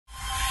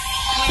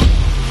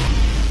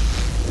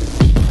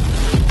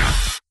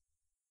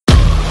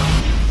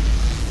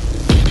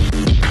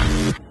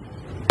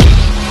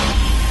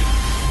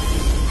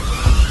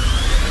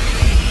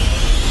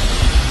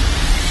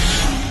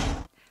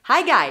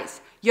Hi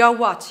guys, you're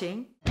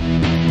watching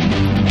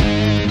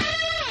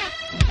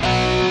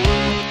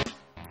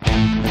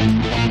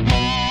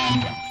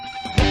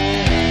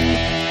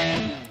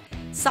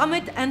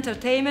Summit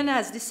Entertainment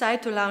has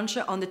decided to launch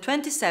on the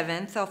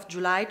 27th of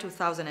July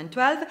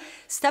 2012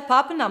 Step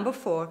Up number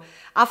 4.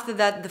 After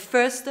that, the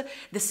first,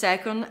 the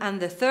second and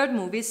the third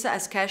movies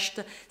has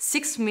cashed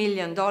 $6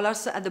 million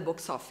at the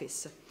box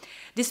office.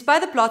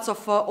 Despite the plots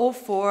of all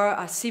four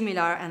are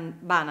similar and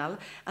banal,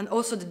 and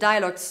also the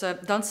dialogues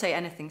don't say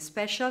anything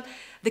special,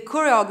 the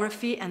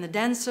choreography and the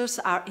dancers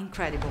are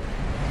incredible.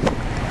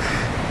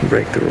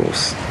 Break the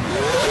rules.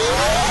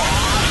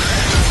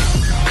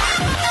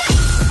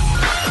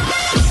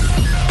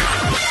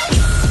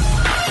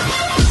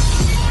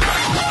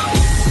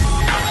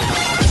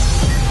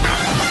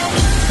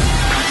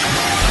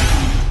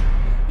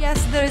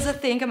 Yes, there is a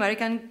thing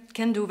Americans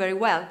can do very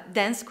well,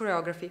 dance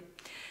choreography.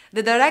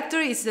 The director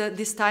is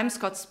this time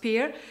Scott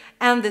Speer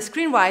and the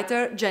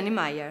screenwriter Jenny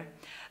Meyer.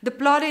 The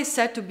plot is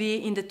said to be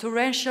in the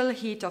torrential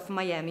heat of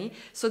Miami,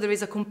 so there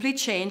is a complete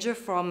change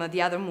from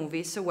the other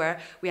movies where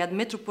we had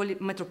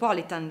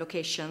metropolitan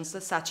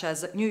locations such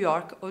as New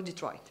York or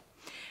Detroit.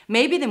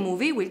 Maybe the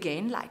movie will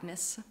gain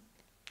lightness.